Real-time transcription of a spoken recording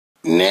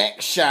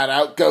Next shout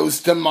out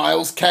goes to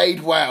Myles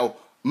Caldwell.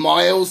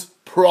 Myles,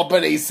 proper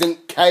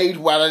decent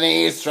Caldwell, and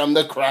he is from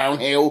the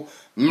Crownhill.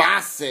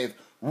 Massive.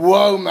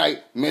 Whoa, mate.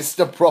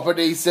 Mr. Proper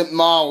Decent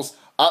Myles.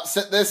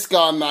 Upset this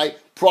guy, mate.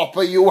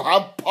 Proper, you'll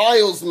have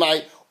piles,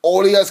 mate.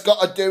 All he has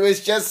got to do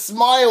is just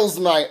smiles,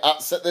 mate.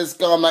 Upset this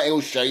guy, mate.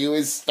 He'll show you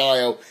his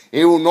style.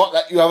 He will not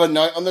let you have a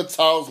night on the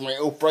tiles, mate.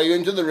 He'll throw you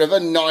into the River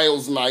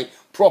Niles, mate.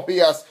 Proper,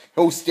 yes.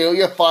 He'll steal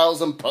your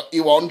files and put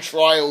you on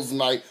trials,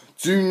 mate.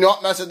 Do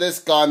not mess with this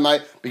guy,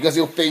 mate, because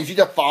he'll feed you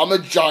to Farmer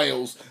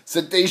Giles. It's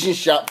a decent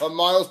shot for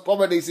Myles,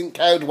 proper decent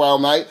Caldwell,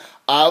 mate.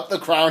 Out the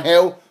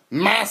Crownhill.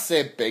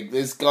 Massive big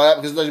this guy up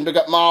because he doesn't pick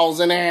up Myles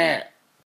in here.